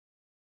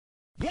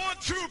1,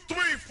 2, 3,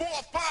 4,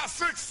 5,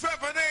 6,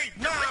 7,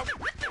 8, 9.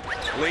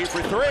 Lee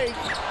for three.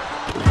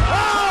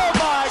 Oh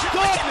my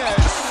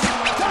goodness!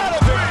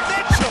 Donovan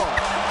Mitchell!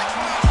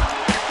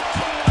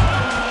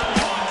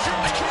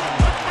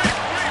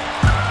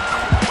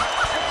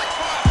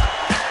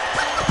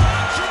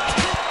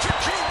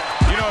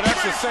 You know,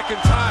 that's the second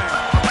time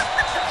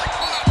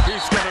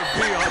he's going to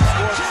be on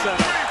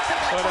SportsCenter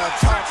for that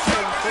top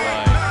 10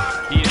 thing.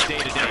 He is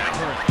day-to-day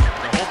currently.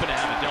 They're hoping to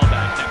have Adele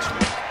back next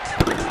week.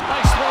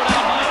 Nice throw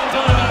down by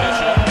Donovan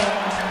Mitchell.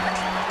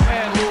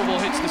 And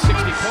Louisville hits the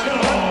 60-point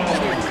mark.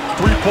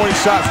 3-point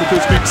shots with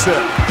this big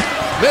set.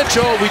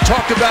 Mitchell, we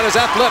talked about his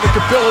athletic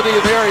ability,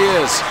 and there he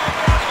is.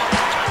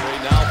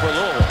 Now for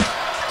Louisville.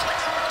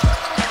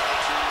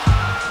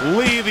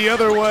 Lee the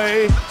other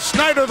way.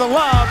 Snyder the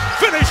lob.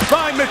 Finished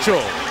by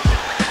Mitchell.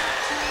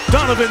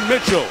 Donovan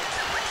Mitchell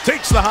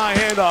takes the high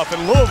handoff,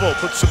 and Louisville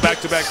puts some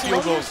back-to-back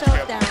field goals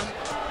together.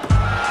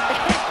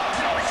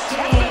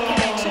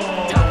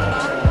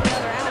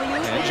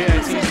 And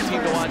Jan's team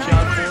to watch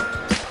out for.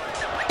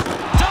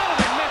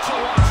 Donovan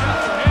Mitchell, watch out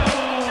for him.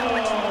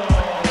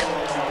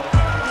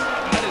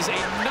 That is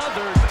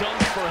another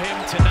dunk for him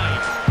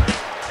tonight.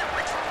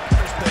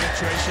 First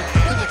penetration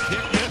and the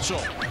kick,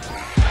 Mitchell.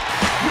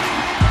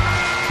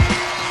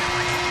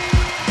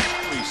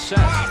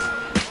 Reset.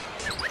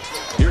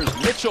 Here's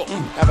Mitchell.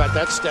 How about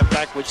that step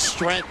back with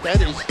strength?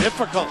 That is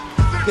difficult.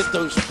 Get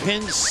those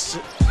pins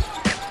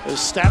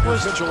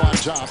established. Mitchell on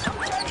top.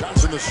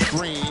 Johnson the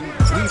screen.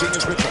 Leaving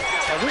is Mitchell.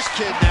 Now this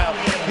kid now,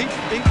 he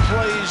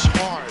plays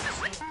hard.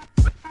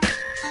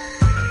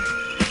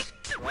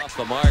 Across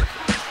the mark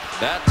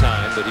that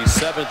time, but he's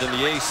 7th in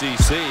the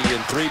ACC in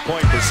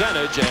three-point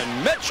percentage.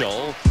 And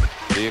Mitchell,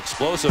 the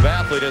explosive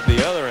athlete at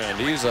the other end.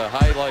 He's a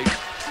highlight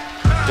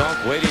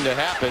dunk waiting to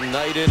happen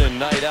night in and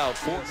night out.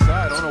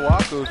 Side,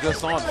 Onuaku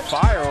just on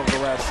fire over the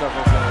last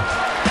several games.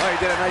 Well, he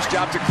did a nice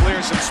job to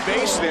clear some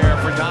space there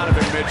for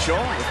Donovan Mitchell,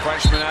 the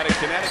freshman out of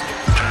Connecticut.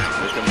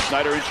 Here comes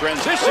Snyder in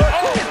transition.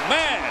 Oh,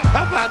 man!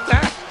 How about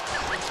that?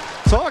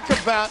 Talk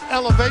about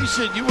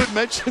elevation. You would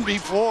mention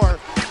before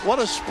what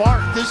a spark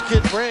this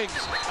kid brings.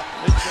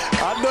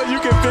 I know you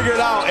can figure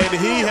it out, and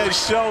he has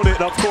shown it.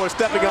 And of course,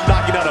 stepping up,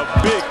 knocking out a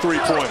big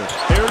three-pointer.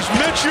 Here's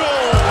Mitchell,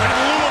 and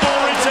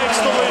Louisville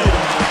retakes the lead.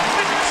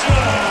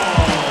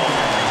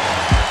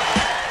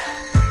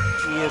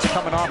 He is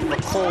coming off of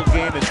a cold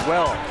game as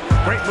well.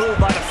 Great move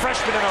by the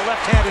freshman and a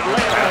left-handed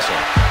layup.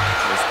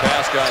 This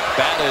pass got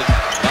batted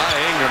by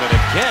Ingram, and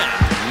again,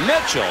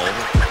 Mitchell,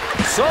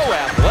 so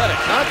athletic,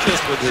 not just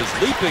with his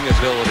leaping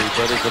ability,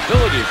 but his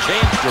ability to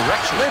change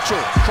direction.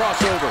 Mitchell,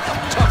 crossover,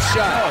 tough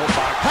shot. Oh,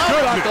 my How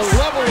about the goodness.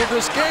 level of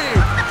this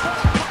game?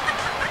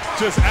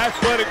 Just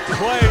athletic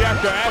play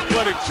after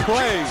athletic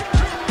play.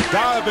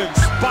 Donovan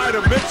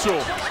Spider Mitchell,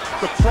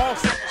 the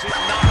cross.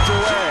 Knocked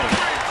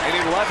away. An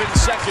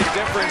 11-second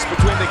difference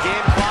between the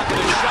game clock and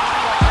the shot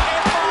clock.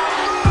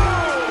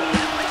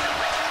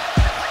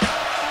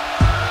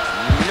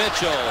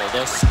 Mitchell,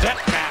 the step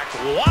back,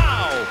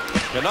 wow!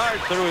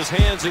 Kennard threw his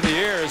hands in the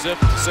air as if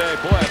to say,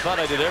 boy, I thought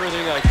I did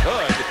everything I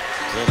could.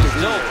 And he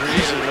still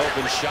created an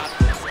open shot.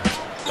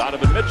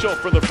 Donovan Mitchell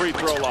for the free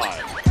throw line.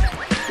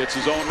 Gets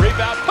his own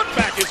rebound,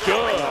 putback is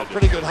good.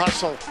 Pretty good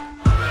hustle.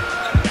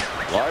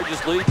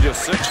 Largest lead,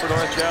 just 6 for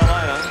North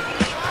Carolina.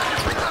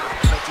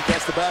 He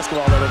gets the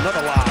basketball at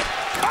another lob.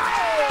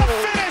 Oh,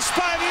 finished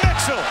by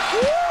Mitchell.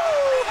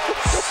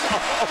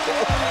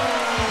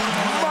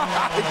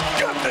 My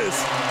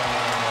goodness!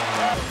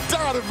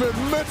 Donovan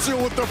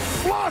Mitchell with the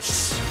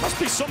flush. Must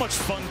be so much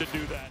fun to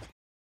do that.